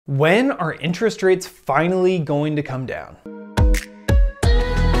When are interest rates finally going to come down?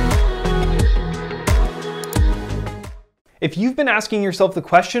 If you've been asking yourself the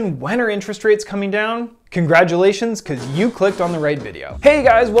question, when are interest rates coming down? Congratulations, because you clicked on the right video. Hey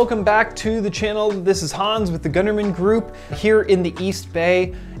guys, welcome back to the channel. This is Hans with the Gunderman Group here in the East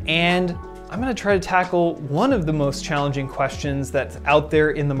Bay, and I'm gonna try to tackle one of the most challenging questions that's out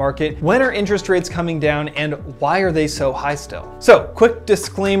there in the market. When are interest rates coming down and why are they so high still? So, quick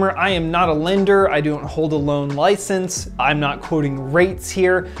disclaimer, I am not a lender. I don't hold a loan license. I'm not quoting rates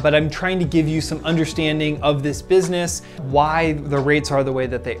here, but I'm trying to give you some understanding of this business, why the rates are the way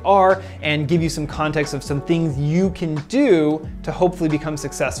that they are, and give you some context of some things you can do to hopefully become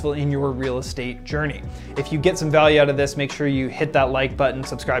successful in your real estate journey. If you get some value out of this, make sure you hit that like button,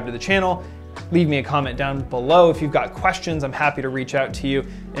 subscribe to the channel. Leave me a comment down below. If you've got questions, I'm happy to reach out to you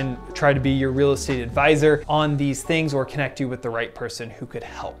and try to be your real estate advisor on these things or connect you with the right person who could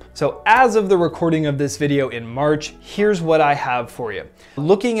help. So as of the recording of this video in March, here's what I have for you.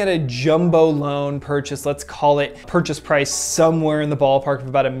 Looking at a jumbo loan purchase, let's call it purchase price somewhere in the ballpark of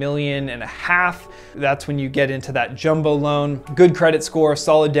about $1.5 million. That's when you get into that jumbo loan. Good credit score,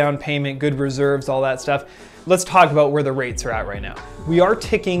 solid down payment, good reserves, all that stuff. Let's talk about where the rates are at right now. We are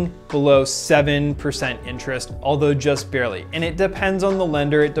ticking below 7% interest, although just barely. And it depends on the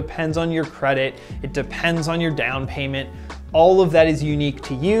lender, it depends on your credit, it depends on your down payment. All of that is unique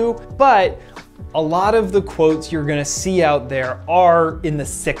to you, but a lot of the quotes you're gonna see out there are in the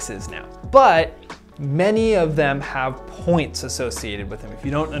 6s now. But many of them have points associated with them. If you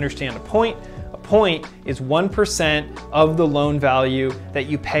don't understand a point is 1% of the loan value that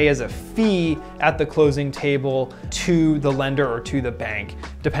you pay as a fee at the closing table to the lender or to the bank,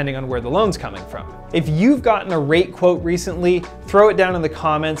 depending on where the loan's coming from. If you've gotten a rate quote recently, throw it down in the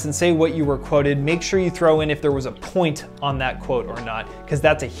comments and say what you were quoted. Make sure you throw in if there was a point on that quote or not, because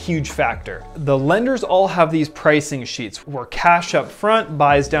that's a huge factor. The lenders all have these pricing sheets where cash up front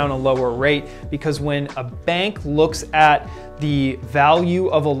buys down a lower rate, because when a bank looks at the value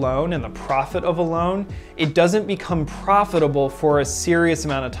of a loan and the profit of a loan, it doesn't become profitable for a serious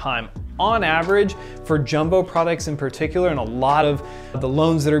amount of time. On average, for jumbo products in particular, and a lot of the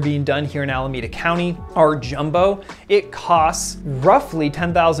loans that are being done here in Alameda County are jumbo, it costs roughly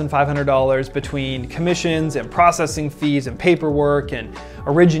 $10,500 between commissions and processing fees and paperwork and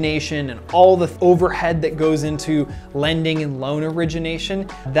origination and all the overhead that goes into lending and loan origination.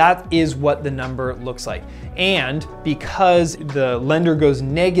 That is what the number looks like. And because the lender goes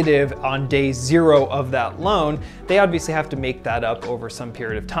negative on day 0 of that loan, they obviously have to make that up over some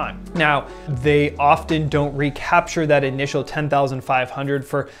period of time. Now, they often don't recapture that initial $10,500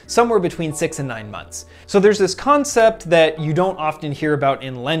 for somewhere between 6 and 9 months. So there's this concept that you don't often hear about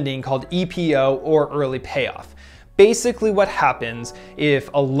in lending called EPO, or early payoff. Basically what happens if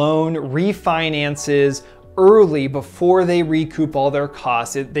a loan refinances early before they recoup all their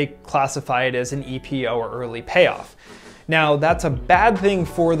costs, they classify it as an EPO, or early payoff. Now, that's a bad thing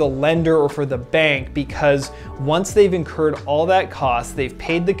for the lender or for the bank, because once they've incurred all that cost, they've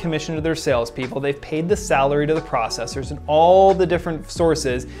paid the commission to their salespeople, they've paid the salary to the processors and all the different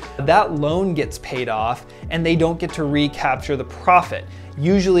sources, that loan gets paid off and they don't get to recapture the profit.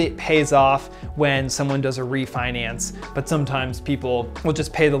 Usually it pays off when someone does a refinance, but sometimes people will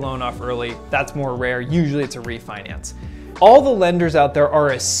just pay the loan off early. That's more rare. Usually it's a refinance. All the lenders out there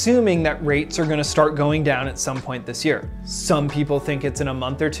are assuming that rates are gonna start going down at some point this year. Some people think it's in a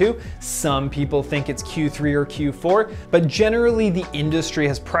month or two, some people think it's Q3 or Q4, but generally the industry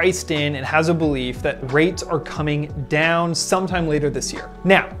has priced in and has a belief that rates are coming down sometime later this year.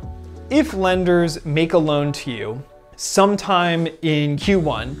 Now, if lenders make a loan to you sometime in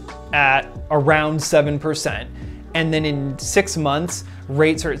Q1 at around 7%, and then in 6 months,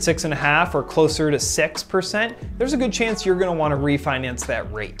 rates are at 6.5 or closer to 6%, there's a good chance you're gonna wanna refinance that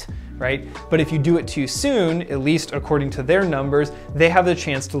rate, right? But if you do it too soon, at least according to their numbers, they have the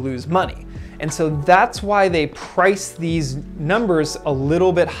chance to lose money. And so that's why they price these numbers a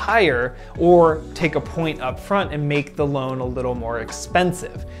little bit higher, or take a point up front and make the loan a little more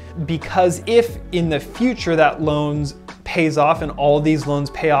expensive. Because if in the future that loan pays off and all these loans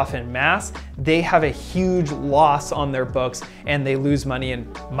pay off in mass, they have a huge loss on their books and they lose money and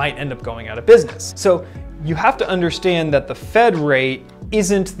might end up going out of business. So you have to understand that the Fed rate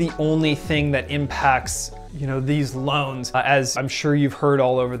isn't the only thing that impacts these loans, as I'm sure you've heard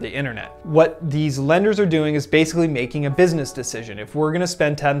all over the internet. What these lenders are doing is basically making a business decision. If we're gonna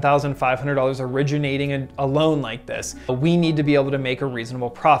spend $10,500 originating a loan like this, we need to be able to make a reasonable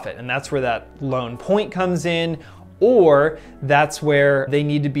profit. And that's where that loan point comes in. or that's where they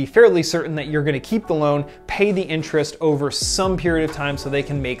need to be fairly certain that you're gonna keep the loan, pay the interest over some period of time so they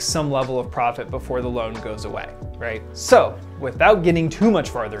can make some level of profit before the loan goes away, right? So, without getting too much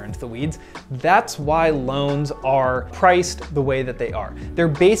farther into the weeds, that's why loans are priced the way that they are. They're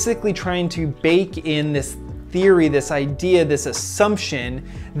basically trying to bake in this theory, this idea, this assumption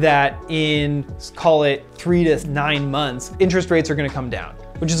that in, call it 3 to 9 months, interest rates are gonna come down,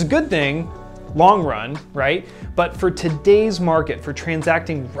 which is a good thing, long run, right? But for today's market, for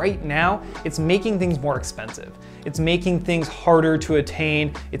transacting right now, it's making things more expensive. It's making things harder to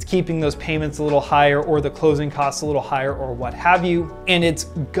attain. It's keeping those payments a little higher or the closing costs a little higher or what have you. And it's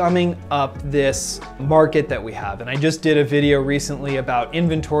gumming up this market that we have. And I just did a video recently about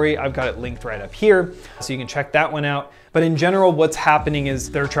inventory. I've got it linked right up here, so you can check that one out. But in general, what's happening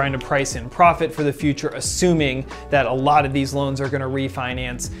is they're trying to price in profit for the future, assuming that a lot of these loans are gonna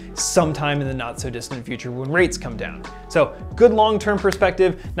refinance sometime in the not so distant future when rates come down. So good long-term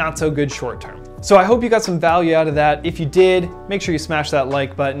perspective, not so good short-term. So I hope you got some value out of that. If you did, make sure you smash that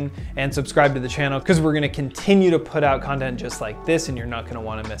like button and subscribe to the channel because we're gonna continue to put out content just like this and you're not gonna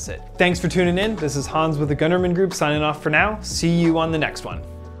wanna miss it. Thanks for tuning in. This is Hans with the Gunderman Group signing off for now. See you on the next one.